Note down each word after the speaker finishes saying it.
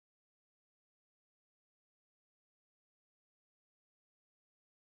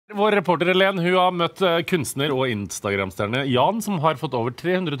Vår reporter Helen, hun har møtt kunstner og Instagram-stjerne Jan, som har fått over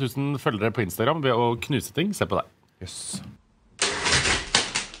 300 000 følgere på Instagram ved å knuse ting. Se på deg. Yes.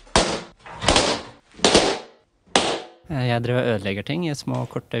 Jeg driver og ødelegger ting i små,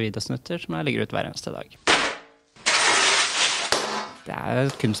 korte videosnutter som jeg legger ut hver eneste dag. Det er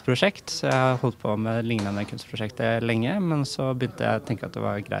et kunstprosjekt, så jeg har holdt på med lignende kunstprosjekter lenge, men så begynte jeg å tenke at det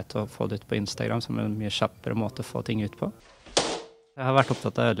var greit å få det ut på Instagram som en mye kjappere måte å få ting ut på. Jeg har vært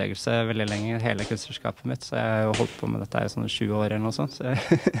opptatt av ødeleggelse veldig lenge, hele kunstnerskapet mitt, så jeg har jo holdt på med dette i sånne 20 år eller noe sånt.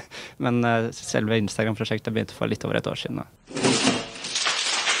 Men selve Instagram-prosjektet begynte for litt over et år siden.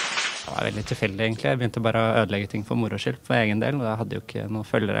 Det var veldig tilfeldig egentlig. Jeg begynte bare å ødelegge ting for moro skyld, for egen del, og jeg hadde jo ikke noen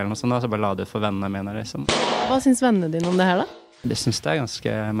følgere eller noe sånt, så bare la det ut for vennene mine, liksom. Hva synes vennene dine om det her da? De synes det er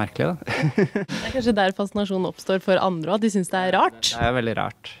ganske merkelig da. Det er kanskje der fascinasjonen oppstår for andre, at de synes det er rart? Det er veldig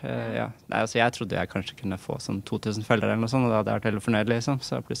rart, ja. Altså, jeg trodde jeg kanskje kunne få sånn 2000 følgere eller noe sånt, og da hadde jeg vært veldig fornøyd liksom,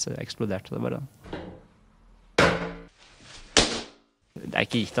 så plutselig eksploderte det bare. Det er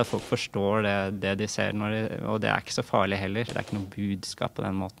ikke gitt at folk forstår det de ser, og det er ikke så farlig heller. Det er ikke noe budskap på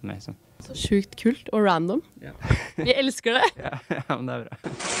den måten liksom. Så sjukt kult og random. Ja. Vi elsker det! Ja, men det er bra.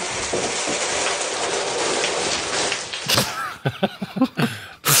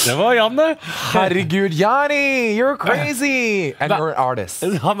 Det var Janne. Herregud, Jani, you're crazy! And you're an artist.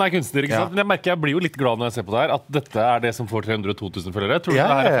 Han er kunstner, ikke sant? Men jeg merker jeg blir jo litt glad når jeg ser på det her, at dette er det som får 302 000 følgere. Tror du det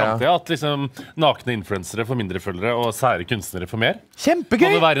her er fremtiden? At liksom nakne influensere får mindre følgere, og sære kunstnere får mer? Kjempegøy!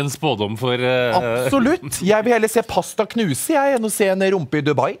 Kan det være en spådom for... Absolutt! Jeg vil heller se pasta knuse, jeg, enn å se en rumpe i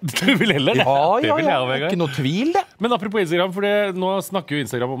Dubai. Du vil heller det? Ja, ikke noe tvil det. Men apropos Instagram, for nå snakker jo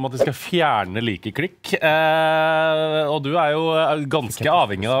Instagram om at de skal fjerne like-klikk. Og du er jo ganske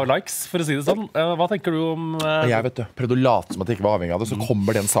avhengig av likes, for å si det sånn. Hva tenker du om... Jeg vet du, prøvde å late som at jeg ikke var avhengig av det, så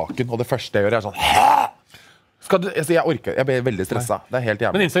kommer den saken, og det første jeg gjør er sånn Hæ? Jeg orker, jeg blir veldig stresset. Det er helt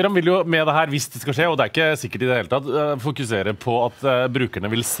jævlig. Men Instagram vil jo med det her, hvis det skal skje, og det er ikke sikkert i det hele tatt, fokusere på at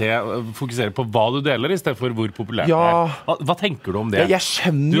brukerne vil fokusere på hva du deler, i stedet for hvor populært det er. Hva tenker du om det? Jeg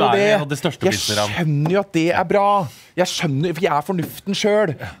skjønner jo det. Jeg skjønner jo at det er bra. Jeg skjønner, for jeg er fornuften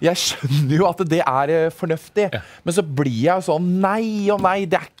selv. Jeg skjønner jo at det er fornuftig. Men så blir jeg jo sånn, nei,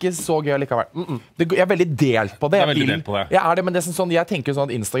 det er ikke så gøy likevel. Jeg er veldig delt på det. Jeg er det, men det er sånn, jeg tenker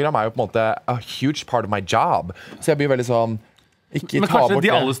sånn at Instagram er jo på en måte a huge part of my job. Så jeg blir veldig sånn, ikke men ta kanskje bort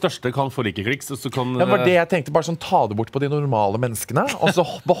de aller største kan få like-kliks, så kan... Det var det jeg tenkte, bare sånn, ta det bort på de normale menneskene, og så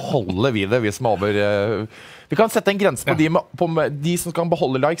beholder vi det, vi som er over... Vi kan sette en grense på, de som kan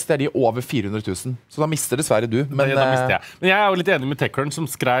beholde likes, det er de over 400 000. Så da mister dessverre du. Men jeg er jo litt enig med TechCrunch som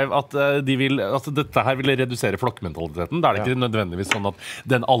skrev at dette her ville redusere flokkmentaliteten. Da er det ikke nødvendigvis sånn at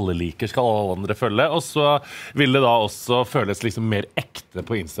den alle liker skal alle andre følge. Og så vil det da også føles liksom mer ekte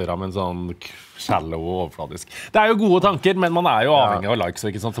på Instagram enn sånn shallow og overfladisk. Det er jo gode tanker, men man er jo avhengig av likes,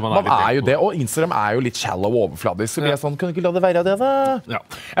 ikke sant? Så man er jo det, og Instagram er jo litt shallow og overfladisk. Så vi er sånn, kan du ikke la det være det da?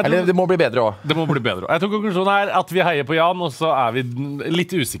 Eller det må bli bedre også. Det må bli bedre også. Jeg tror konklusjonen er at vi heier på Jan, og så er vi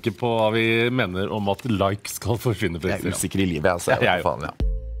litt usikre på hva vi mener om at likes skal forsvinne på Instagram. Jeg er usikker i livet, altså.